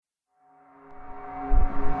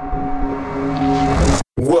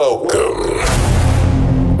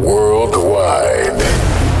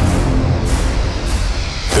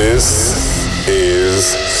This is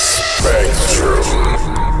Spectrum.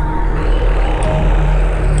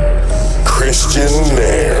 Christian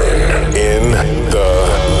Nairn in the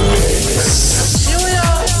mix.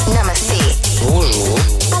 Namaste. Bonjour.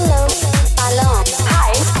 Hello. Hello.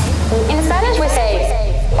 Hi. In Spanish we say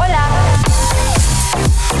hola.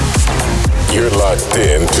 You're locked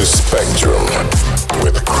in to Spectrum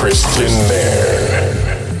with Christian Nairn.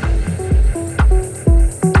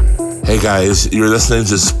 Hey guys, you're listening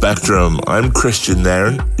to Spectrum. I'm Christian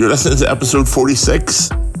Nairn. You're listening to episode 46.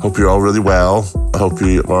 Hope you're all really well. I hope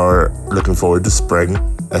you are looking forward to spring.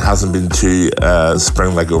 It hasn't been too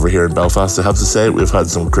spring-like over here in Belfast, I have to say. We've had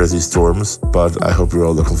some crazy storms, but I hope you're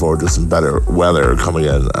all looking forward to some better weather coming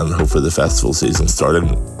in and hopefully the festival season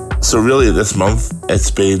starting. So really this month,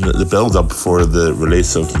 it's been the build-up for the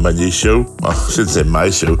release of my new show. Well, I shouldn't say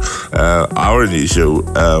my show, our new show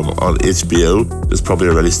on HBO. It's probably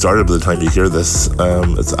already started by the time you hear this.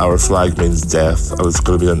 It's Our Flag Means Death, and it's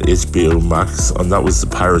going to be on HBO Max. And that was the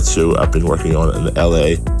pirate show I've been working on in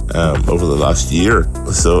LA over the last year.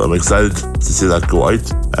 So I'm excited to see that go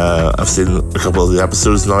out. I've seen a couple of the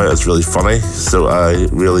episodes now. It's really funny. So I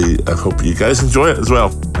hope you guys enjoy it as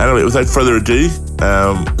well. Anyway, without further ado,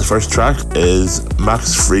 the first track is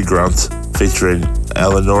Max Freegrant featuring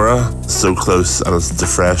Eleonora, So Close, and it's the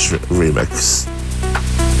Fresh remix.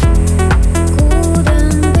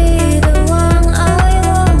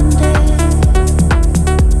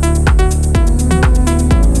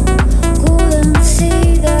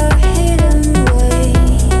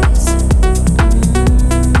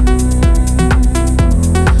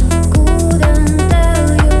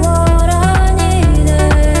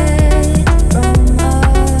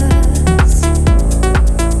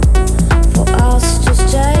 Just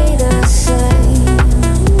stay the same.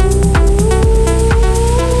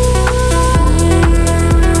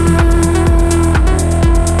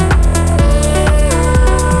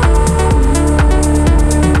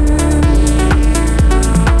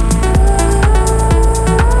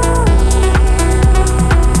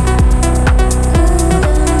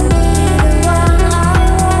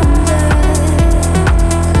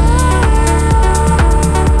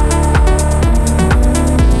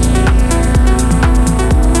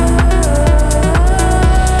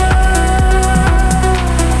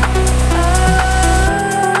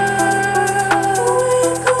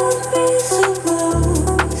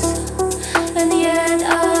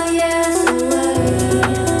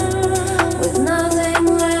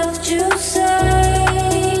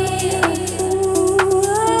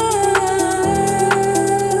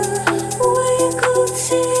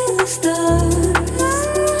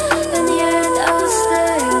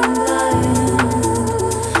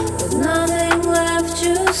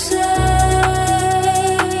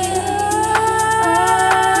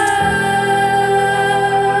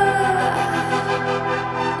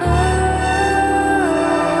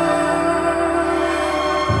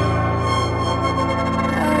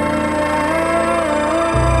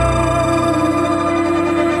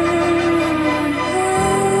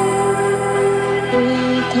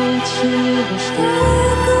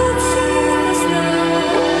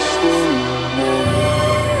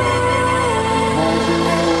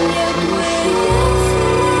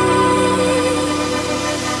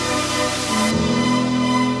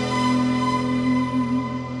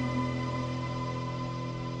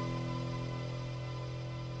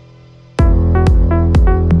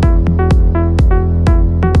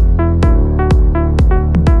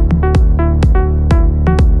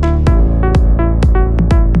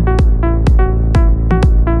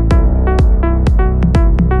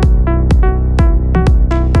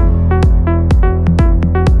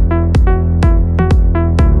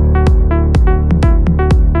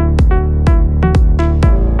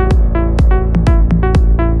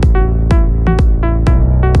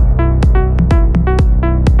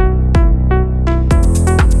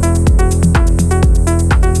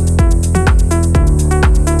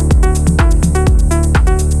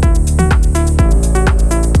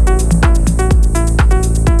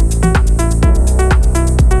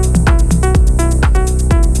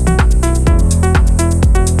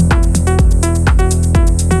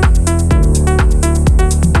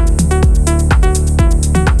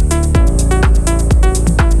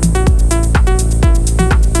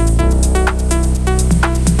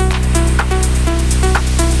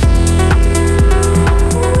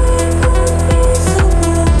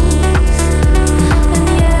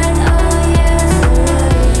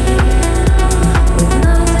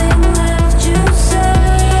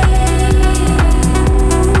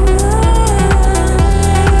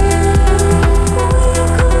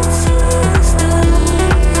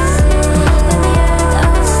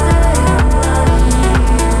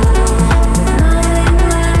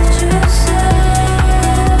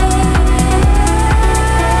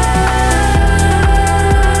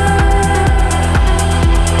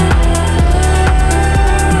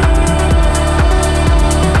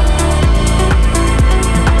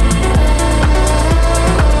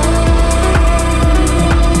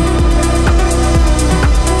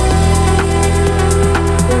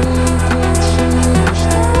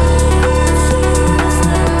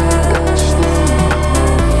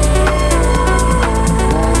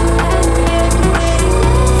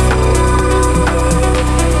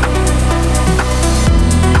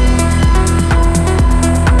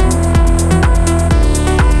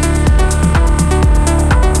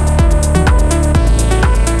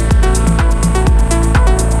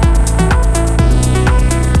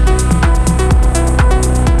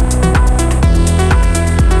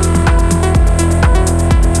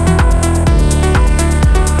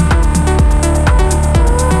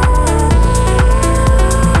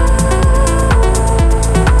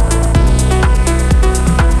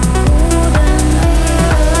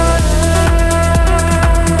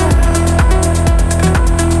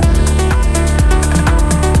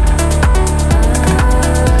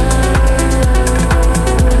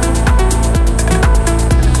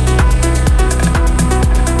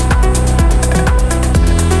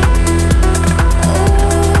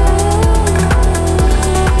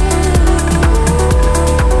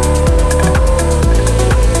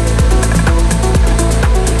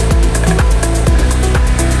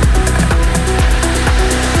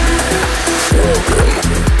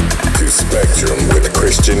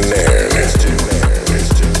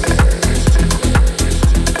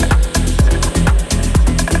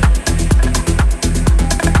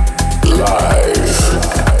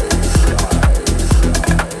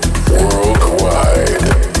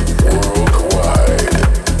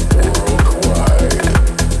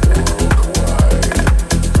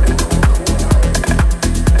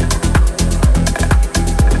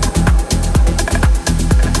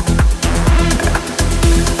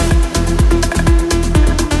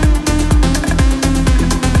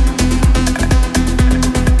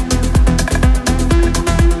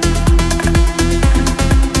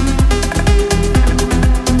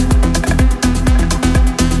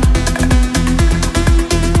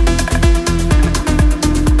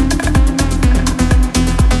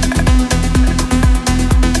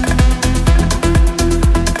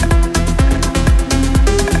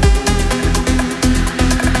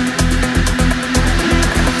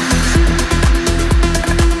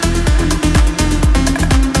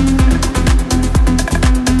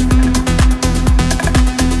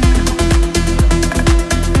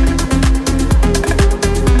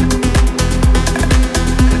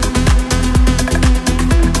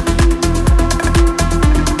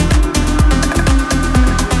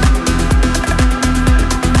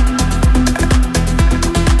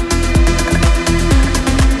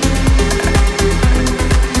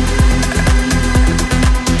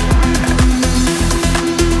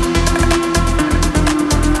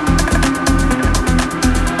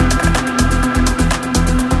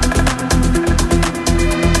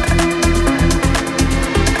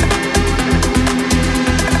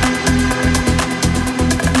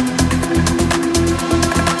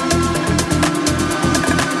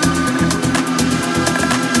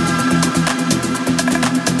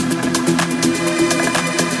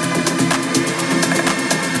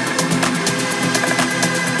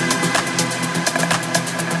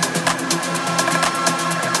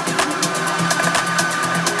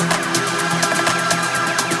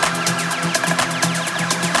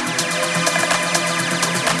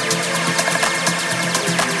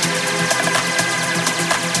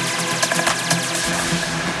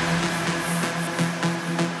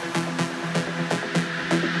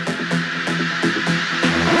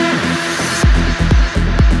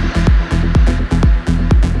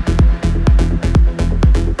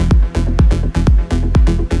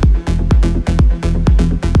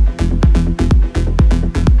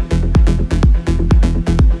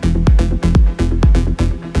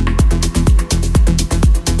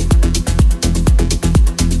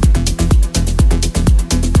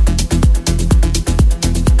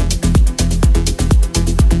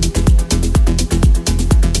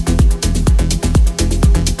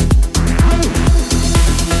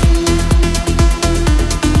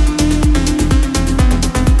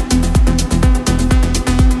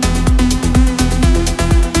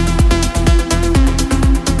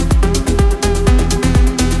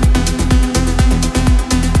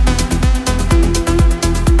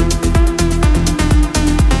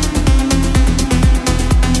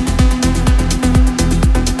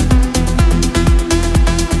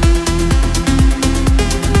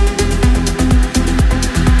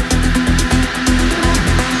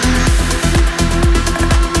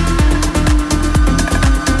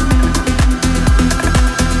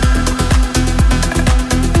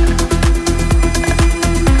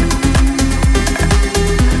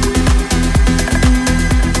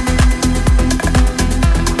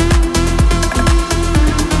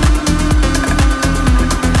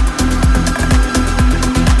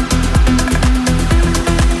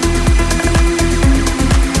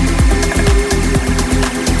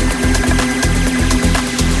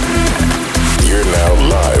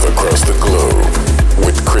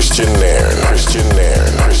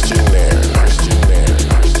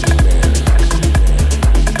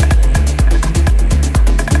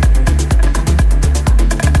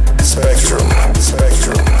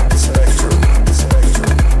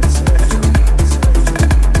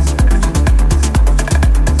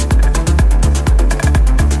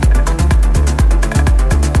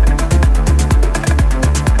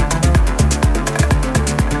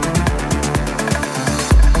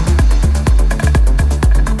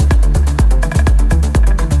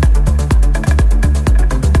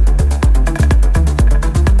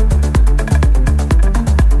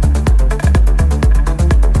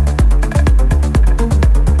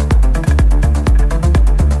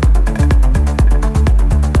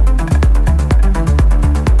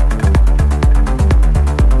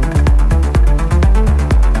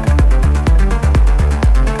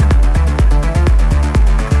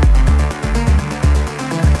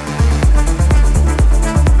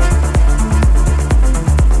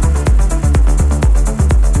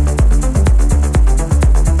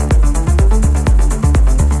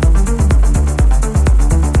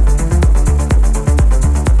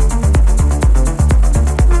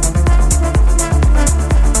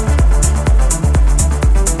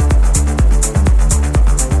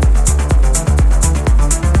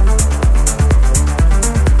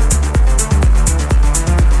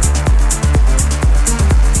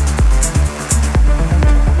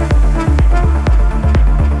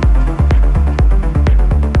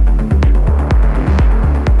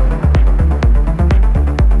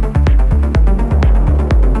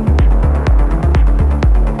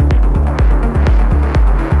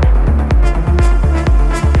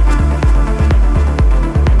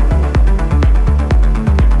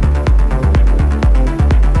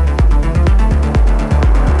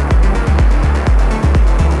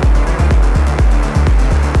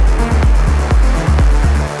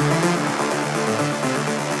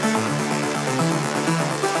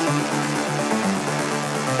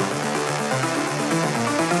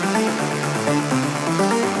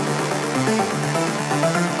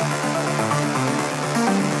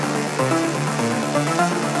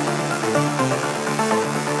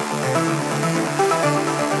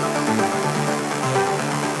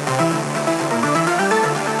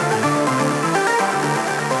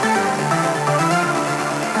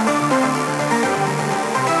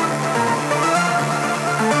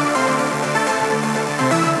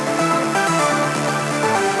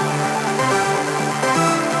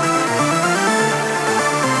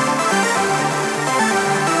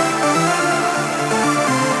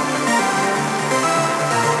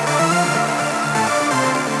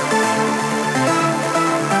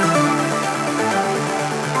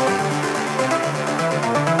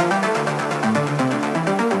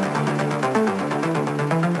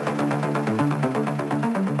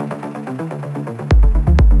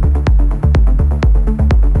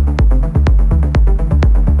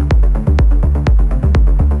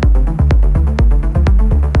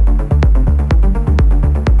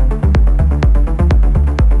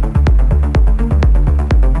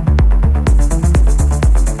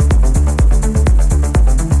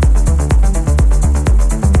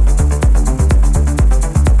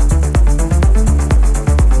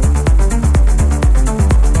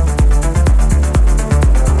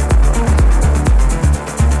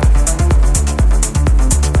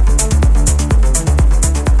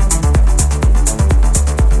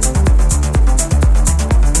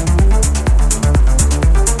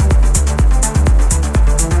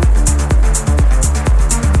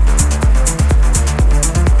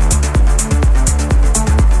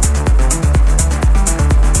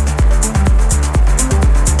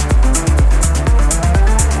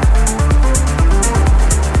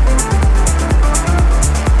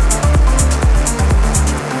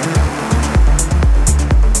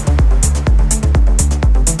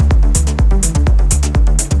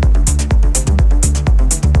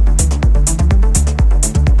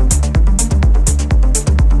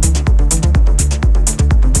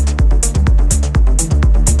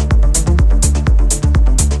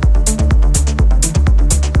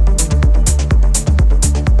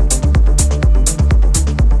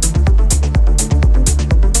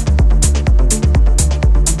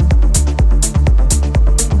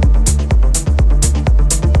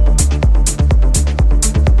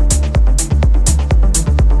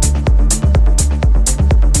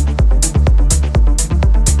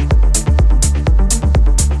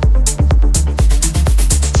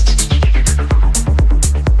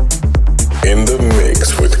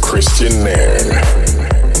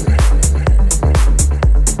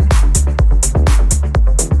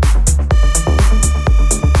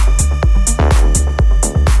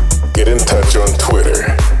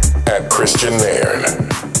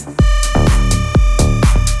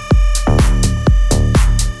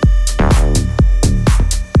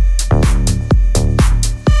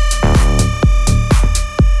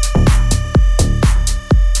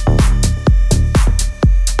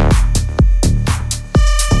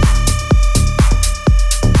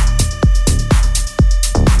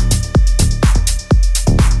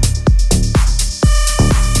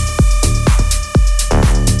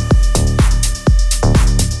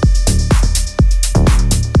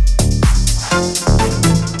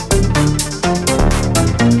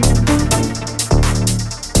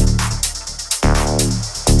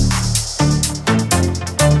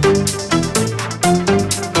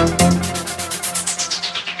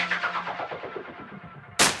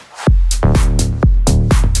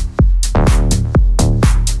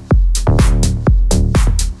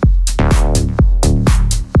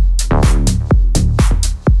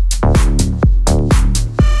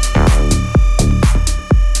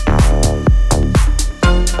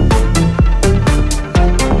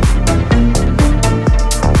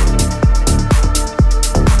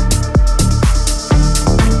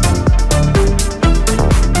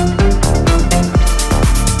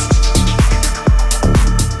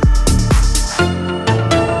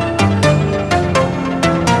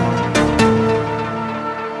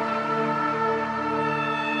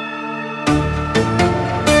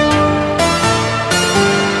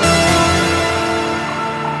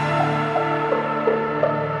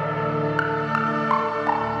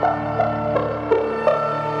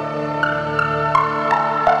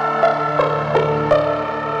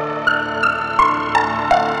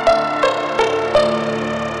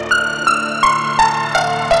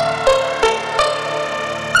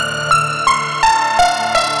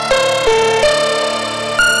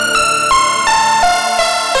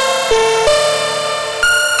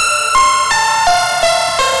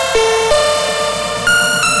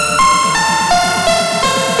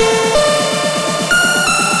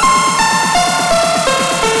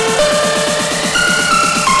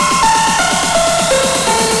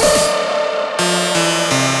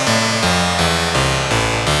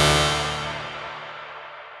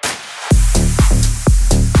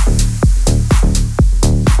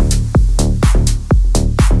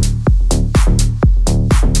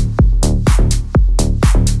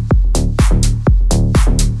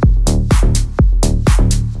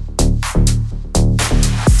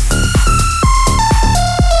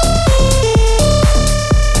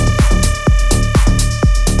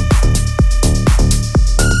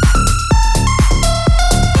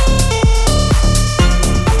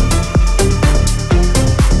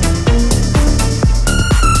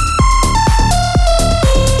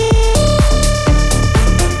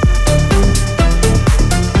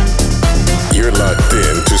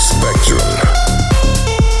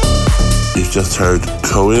 heard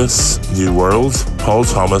Coeus, New World, Paul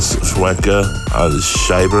Thomas, Fuenca, and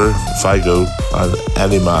Schreiber, Figo, and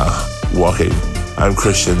Enima, Walking. I'm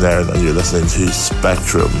Christian Nairn, and you're listening to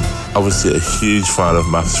Spectrum. Obviously a huge fan of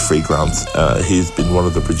Max Freegrant. He's been one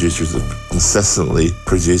of the producers that consistently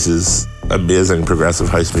produces amazing progressive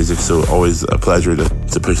house music, so always a pleasure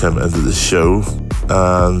to put him into the show.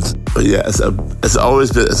 But yeah, it's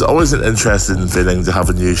always an interesting feeling to have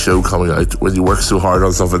a new show coming out when you work so hard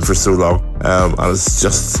on something for so long, and it's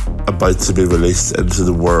just about to be released into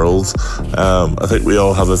the world. I think we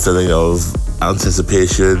all have a feeling of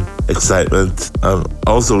anticipation, excitement, and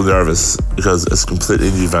also nervous because it's a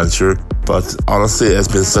completely new venture. But honestly, it's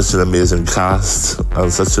been such an amazing cast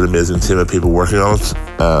and such an amazing team of people working on it.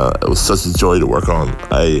 It was such a joy to work on.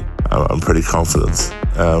 I'm pretty confident.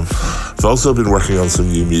 I've also been working on some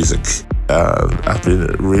new music. I've been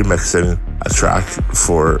remixing a track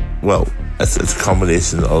for, well, it's a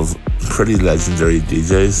combination of pretty legendary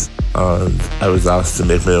DJs, and I was asked to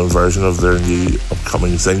make my own version of their new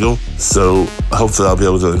upcoming single, so hopefully I'll be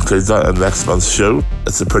able to include that in next month's show.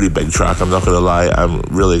 It's a pretty big track, I'm not going to lie. I'm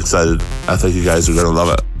really excited. I think you guys are going to love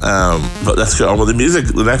it. But let's get on with the music.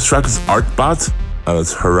 The next track is Artbat, and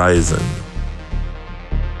it's Horizon.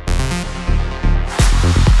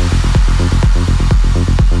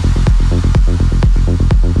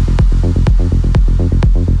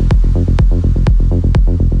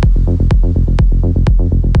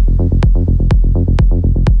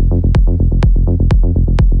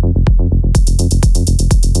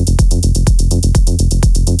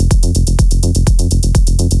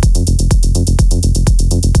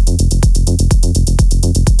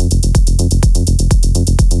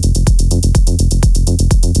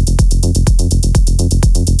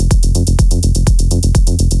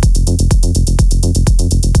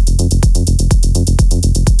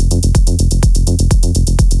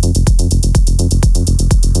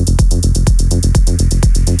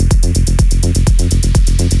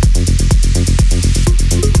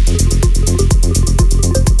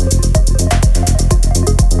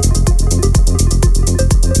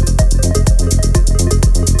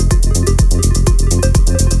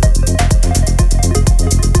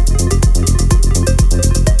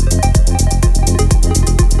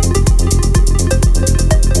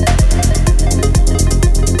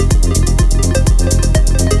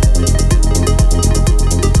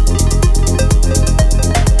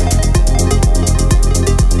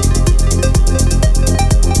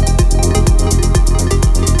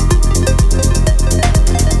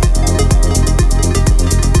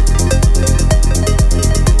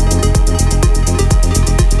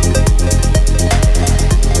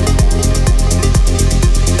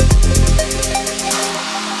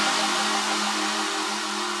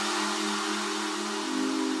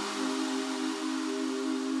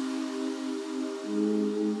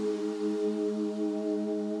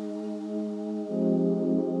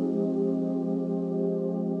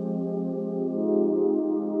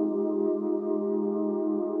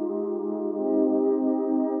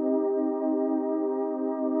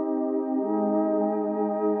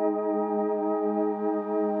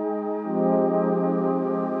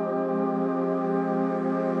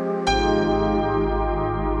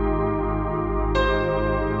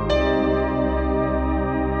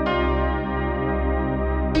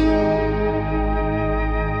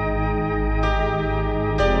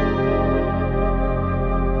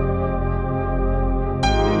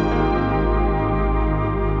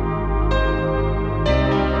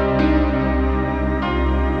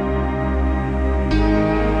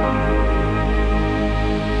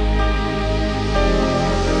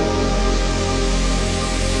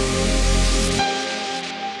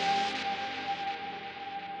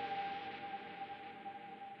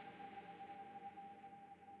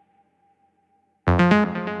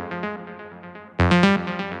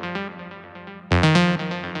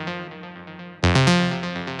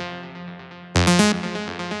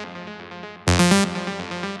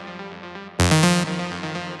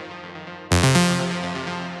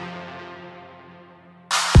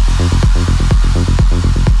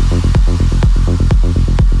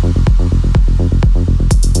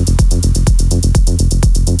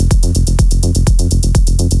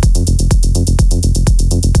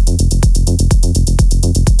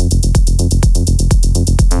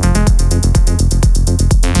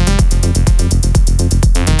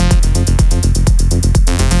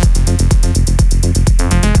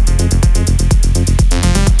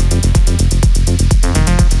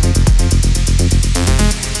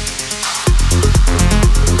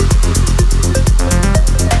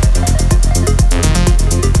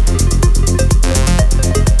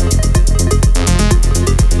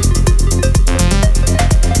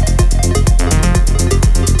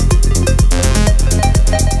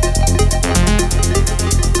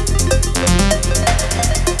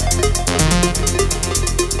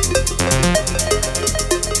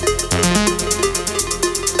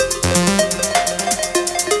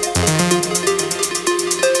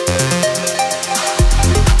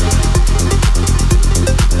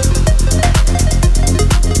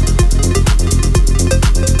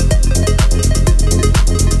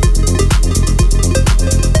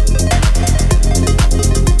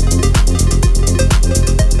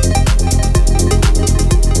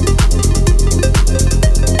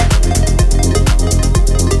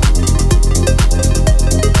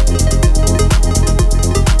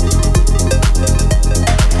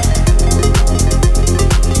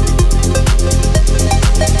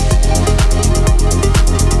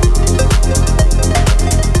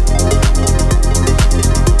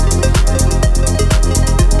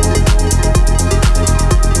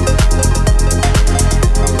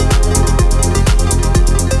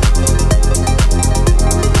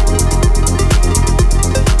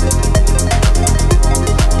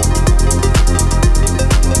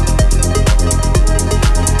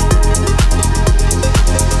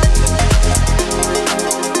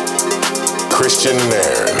 Christian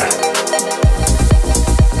Nairn.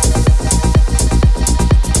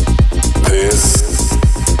 This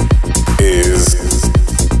is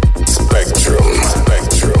Spectrum.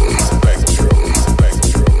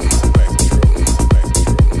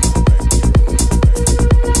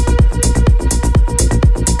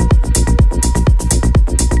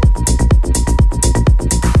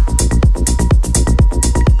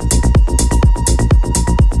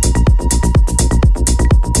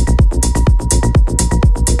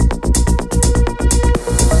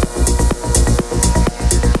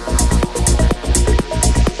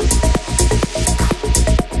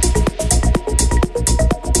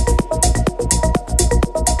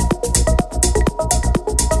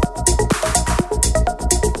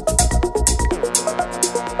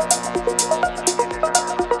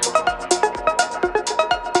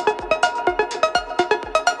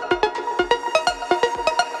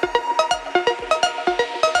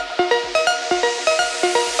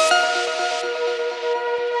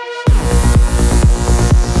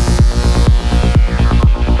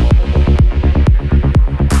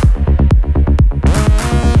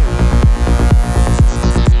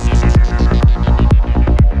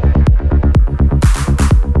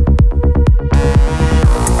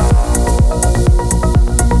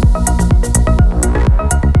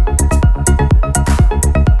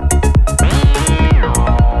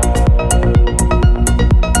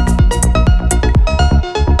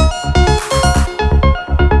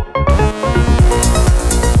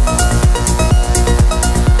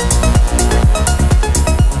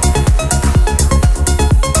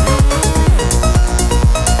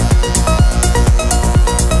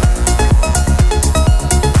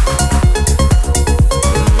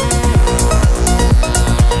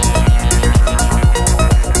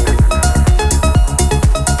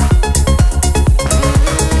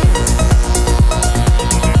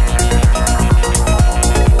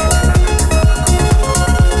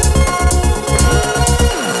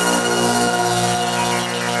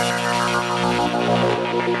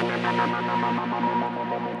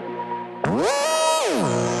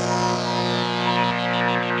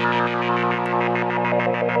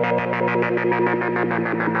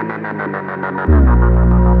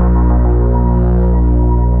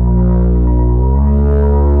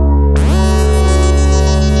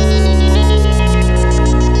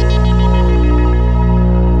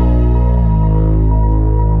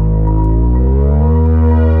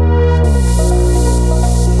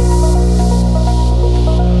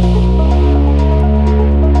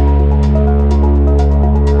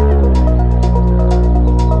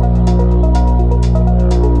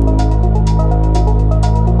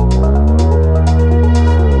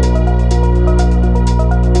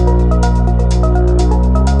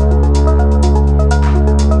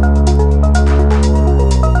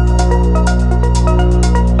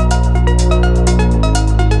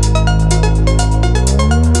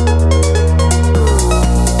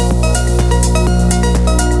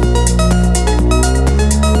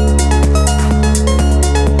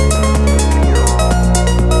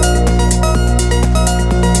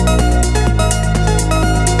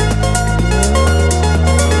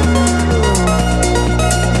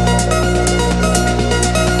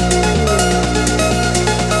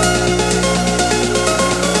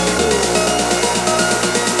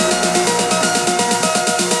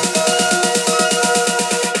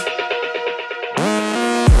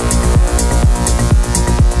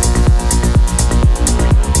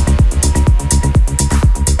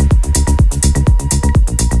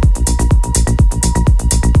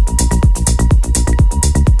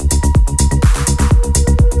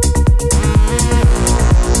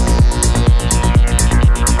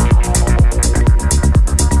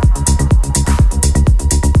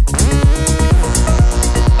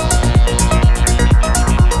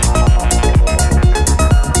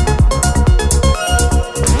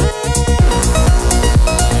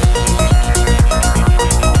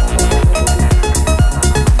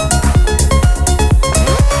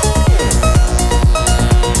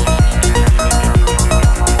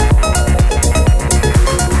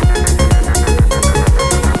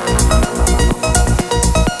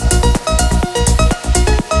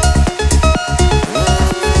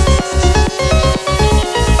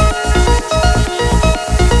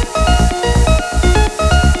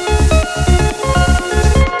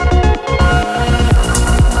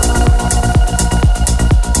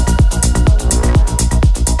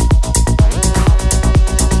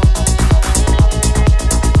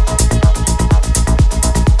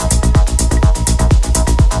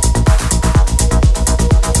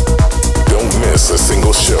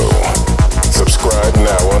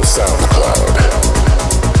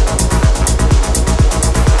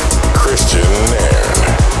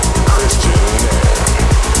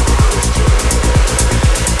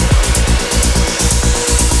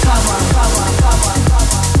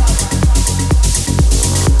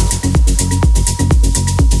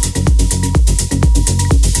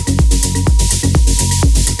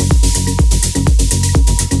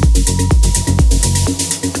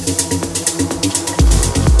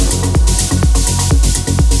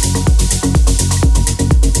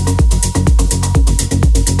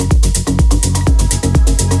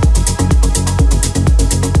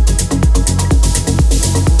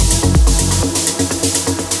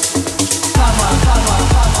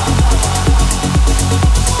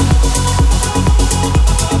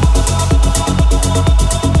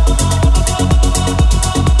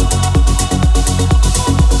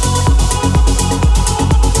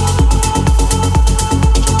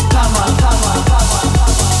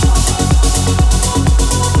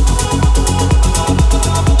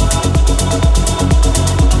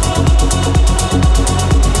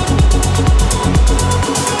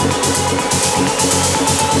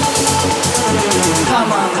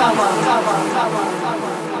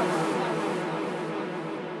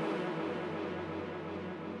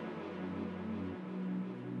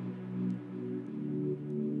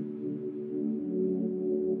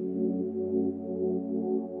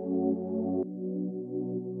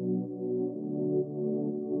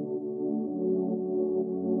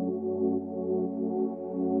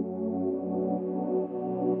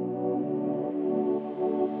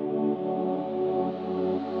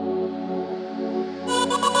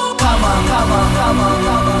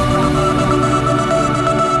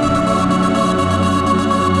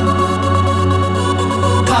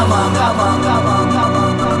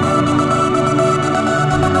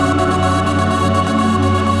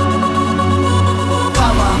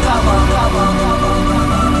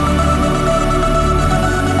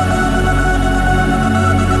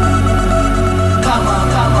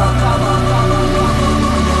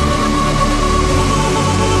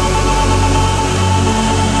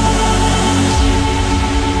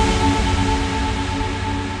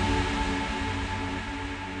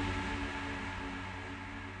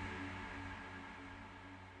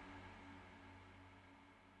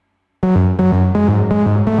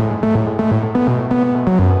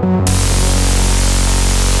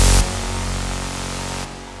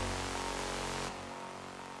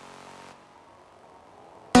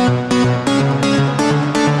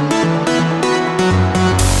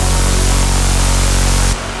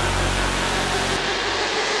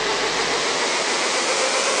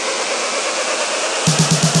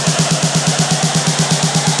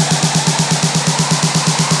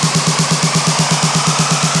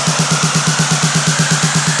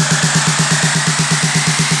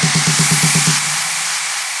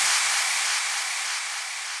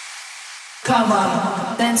 Come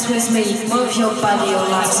on, dance with me, move your body, your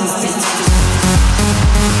life to beat.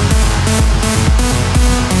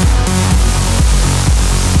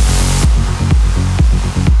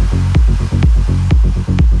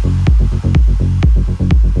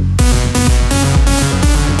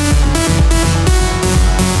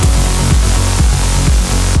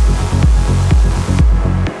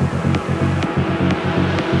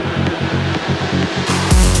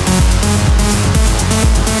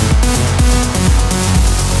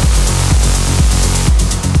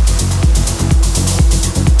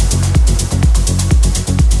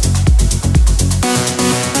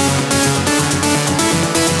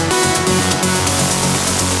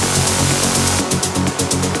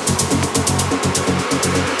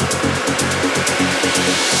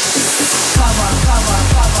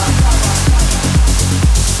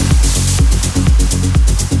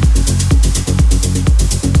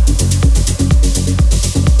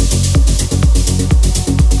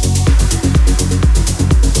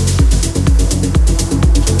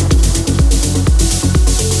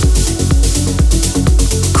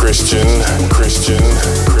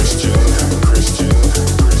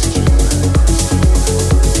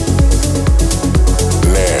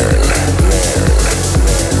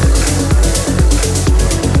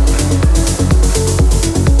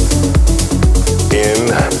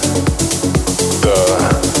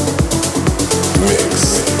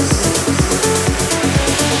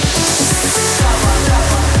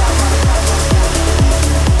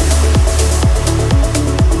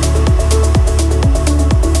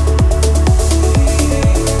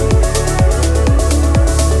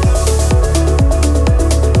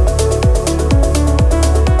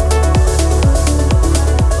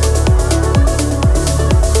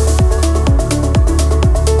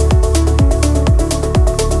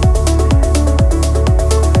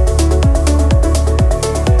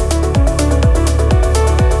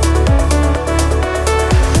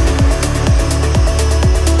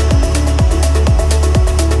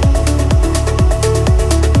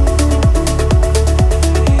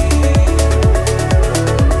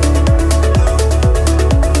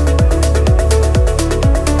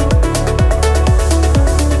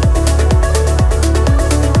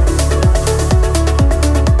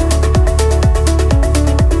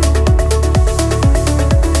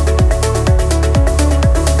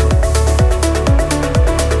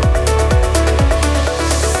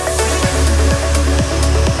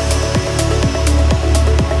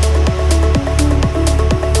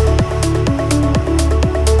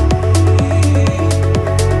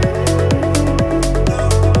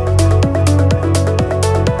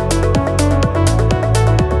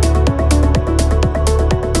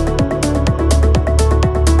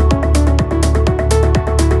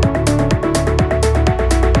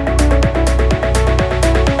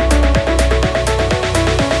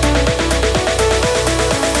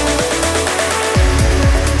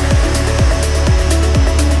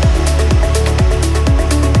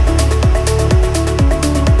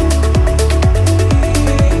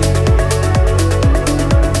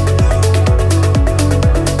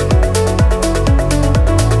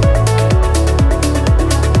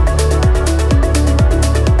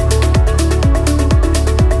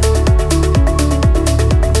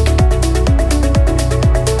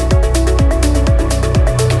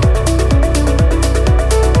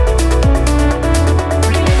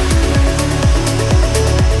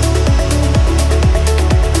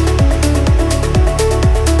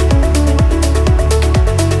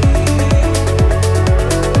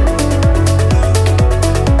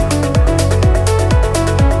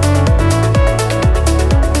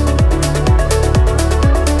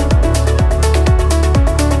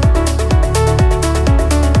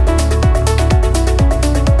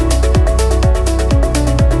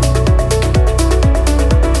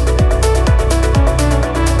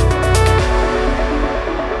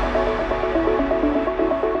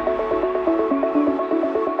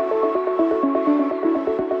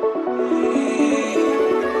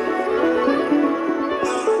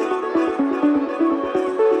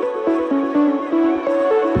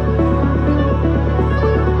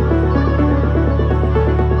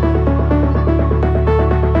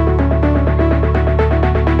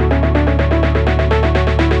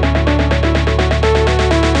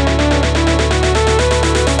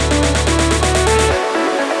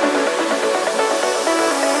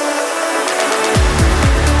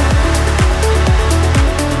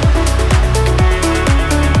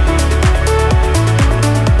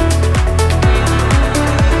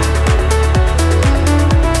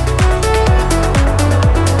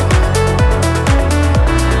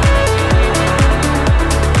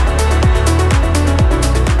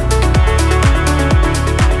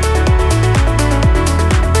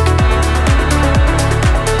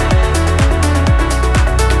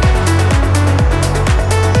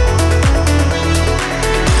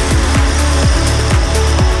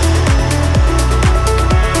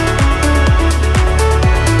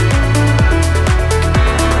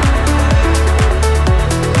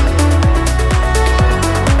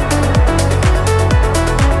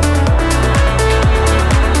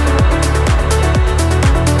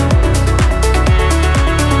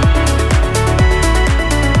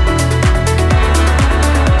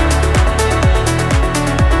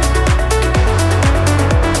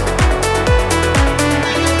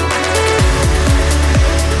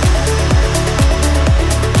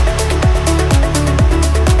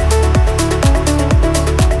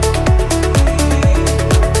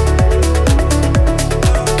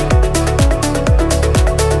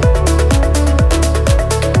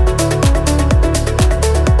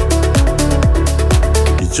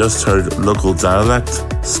 just heard Local Dialect,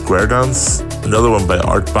 Square Dance. Another one by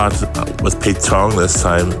Artbat with Pete Tong this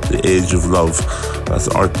time, The Age of Love. That's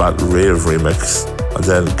Artbat Rave remix. And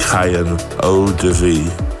then Kayan Eau de Vie.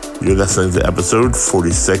 You're listening to episode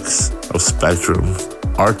 46 of Spectrum.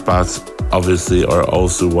 Artbat obviously are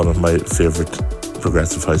also one of my favourite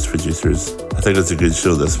progressive house producers. I think it's a good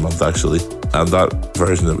show this month actually. And that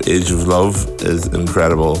version of Age of Love is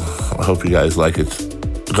incredible. I hope you guys like it.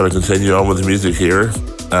 I'm going to continue on with the music here.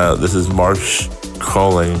 This is Marsh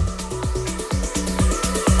Calling.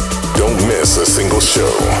 Don't miss a single show.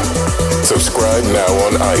 Subscribe now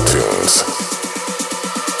on iTunes.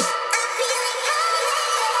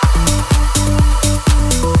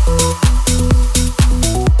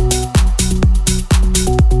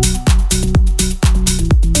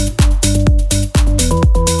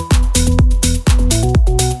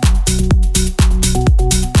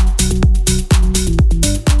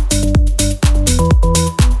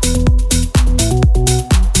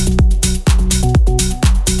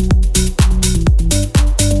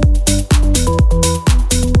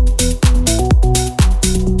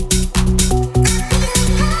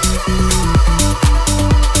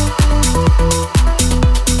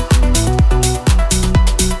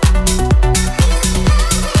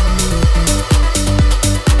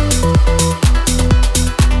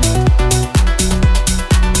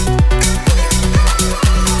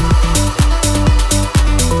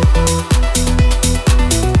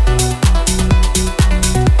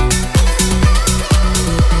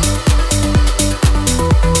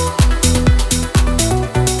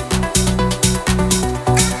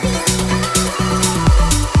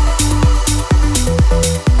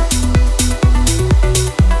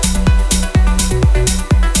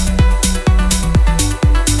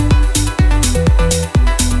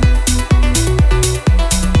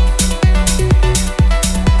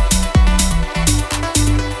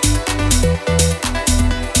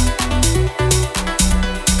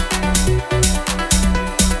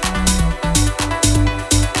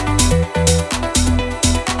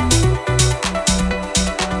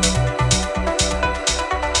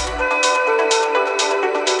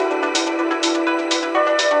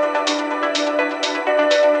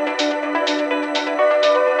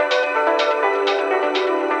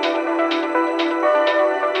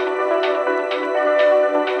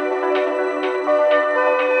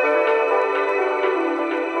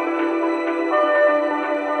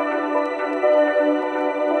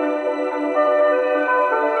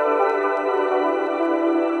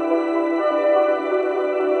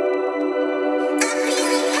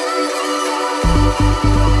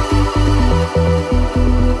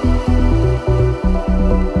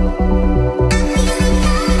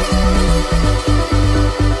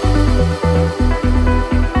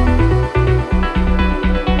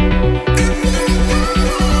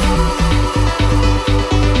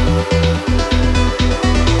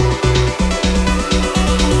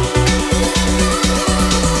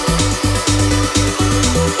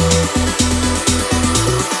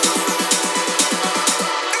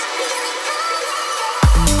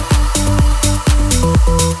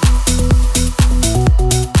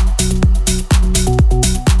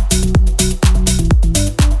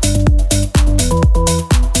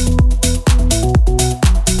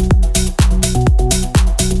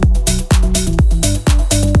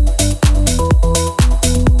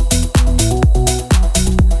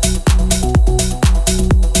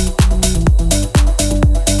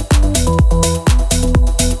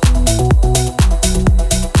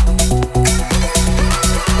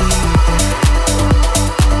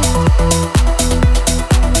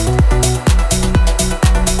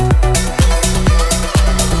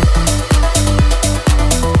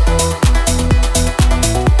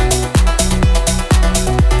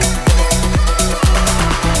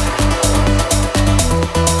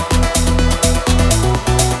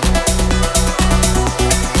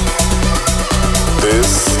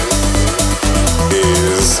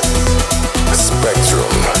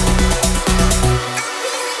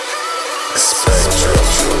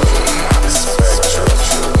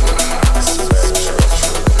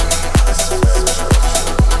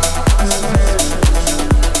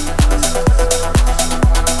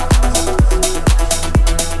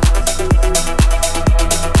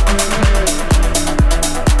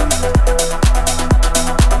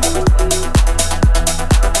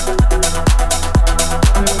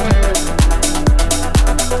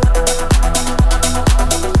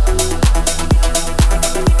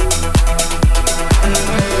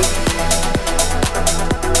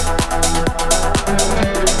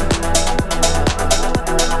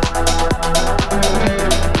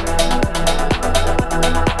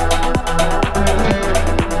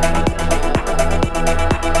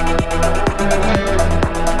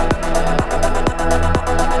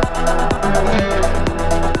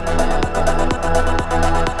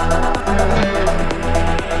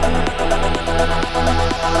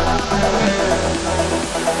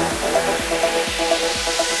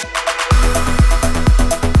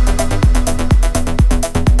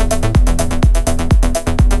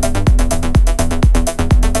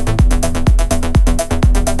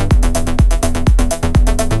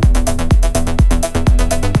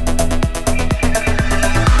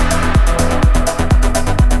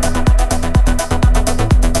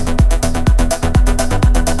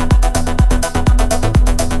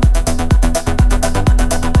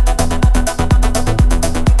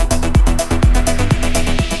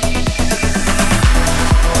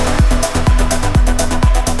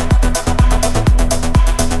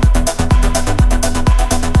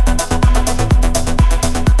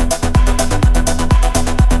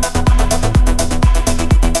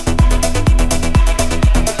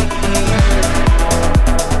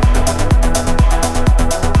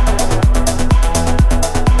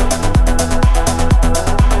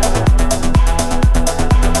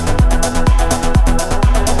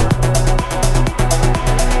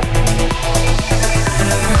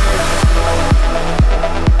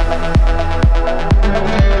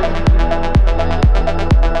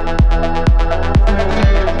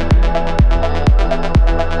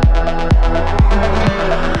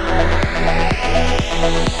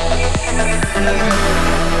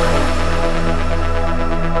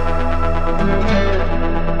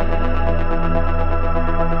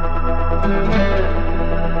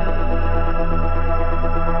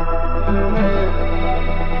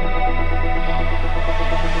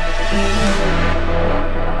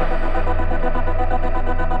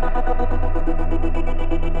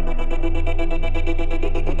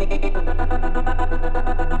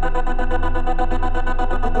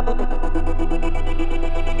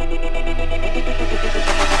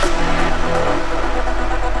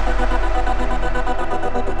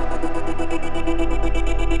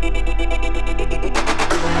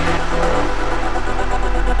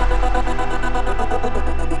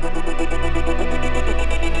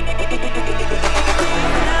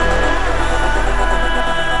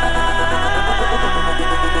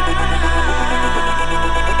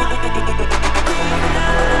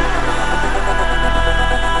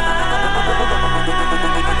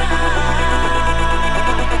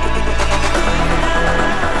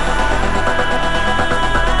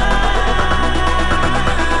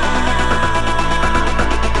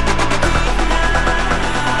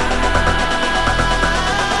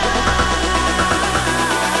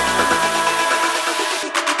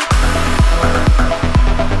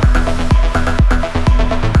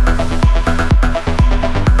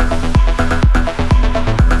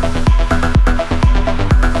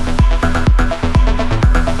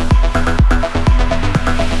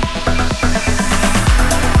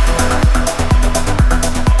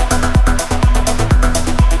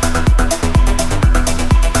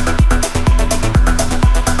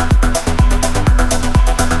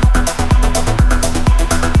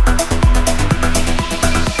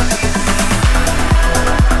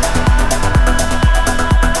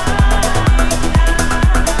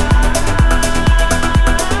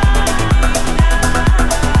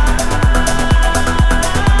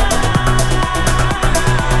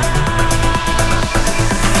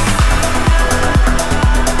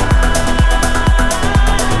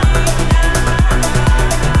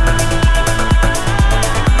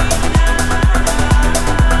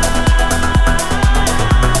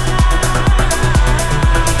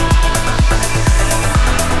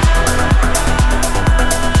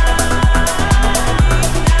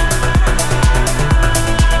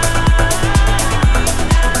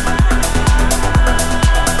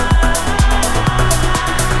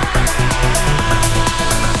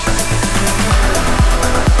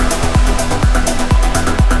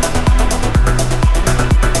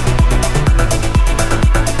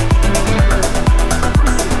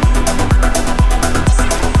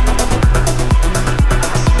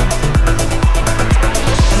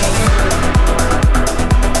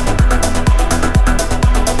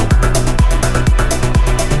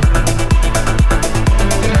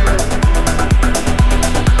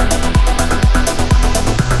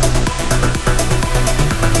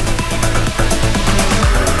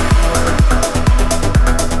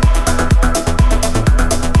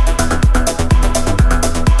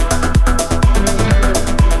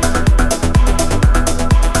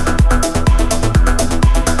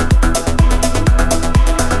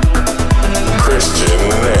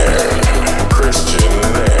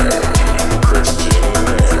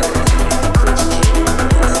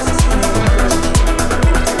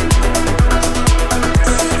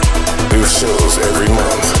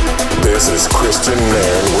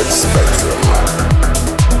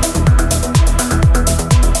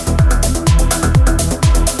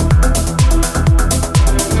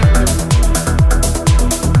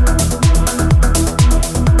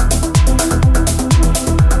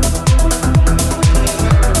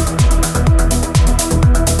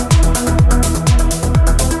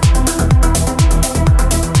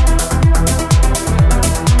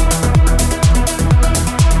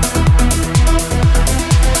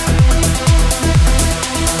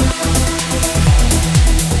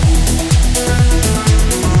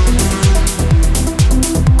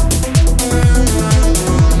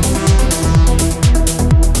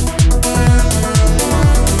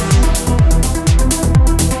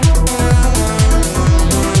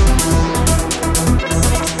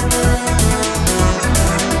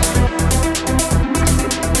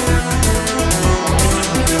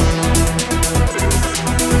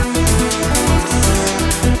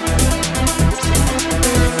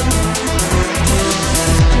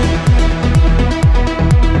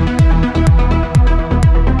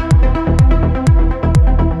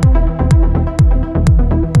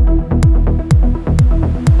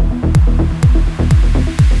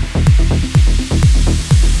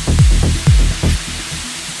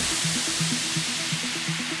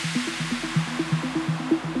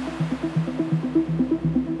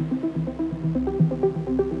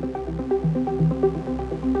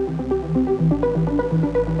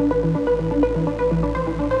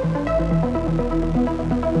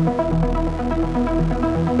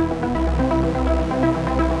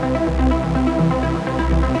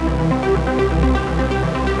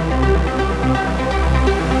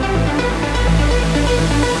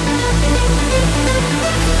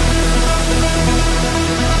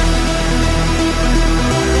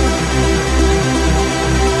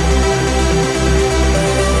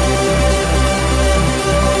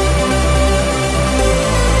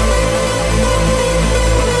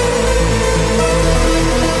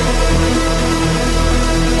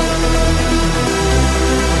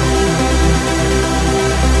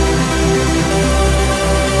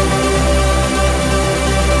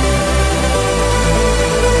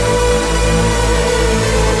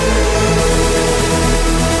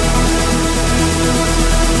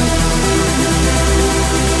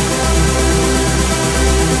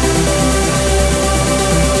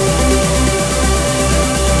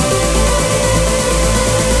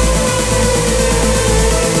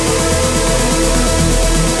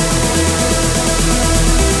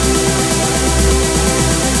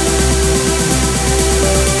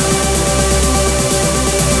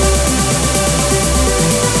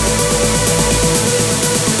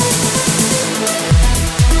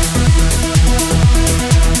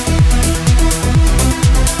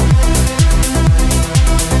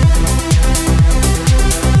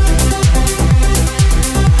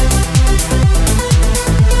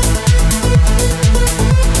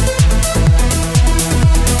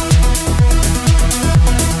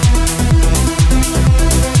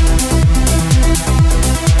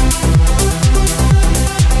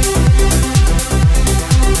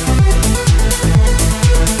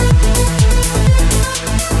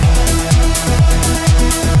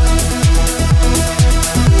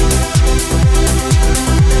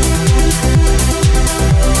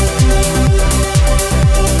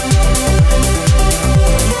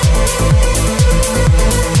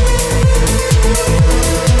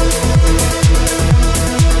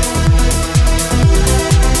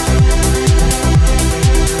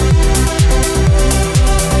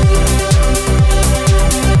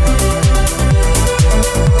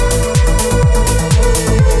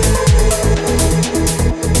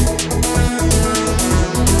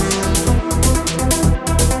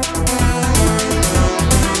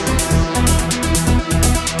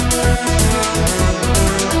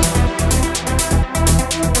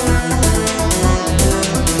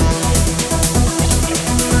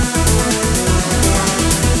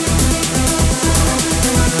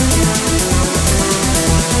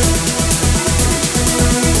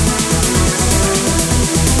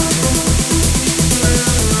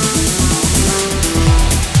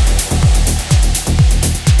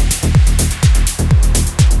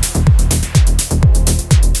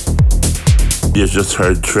 You've just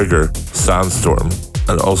heard Trigger, Sandstorm,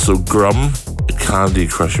 and also Grum, Candy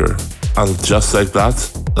Crusher. And just like that,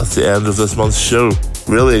 that's the end of this month's show.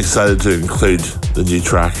 Really excited to include the new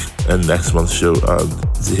track in next month's show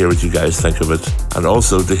and to hear what you guys think of it, and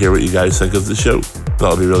also to hear what you guys think of the show.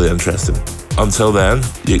 That'll be really interesting. Until then,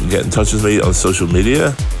 you can get in touch with me on social media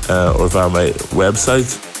or via my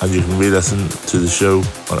website, and you can re-listen to the show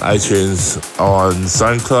on iTunes, on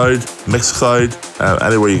SoundCloud, Mixcloud,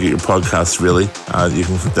 anywhere you get your podcasts really, and you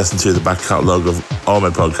can listen to the back catalogue of all my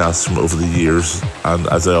podcasts from over the years. And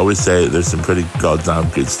as I always say, there's some pretty goddamn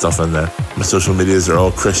good stuff in there. My social medias are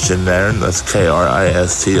all Christian Nairn, that's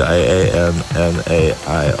KristianNairn,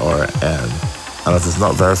 and if it's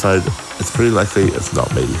not verified, it's pretty likely it's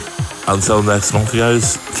not me. Until next month,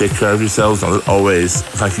 guys, take care of yourselves, and as always,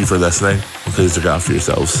 thank you for listening, and please look after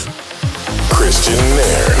yourselves. Christian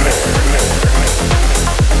Nairn.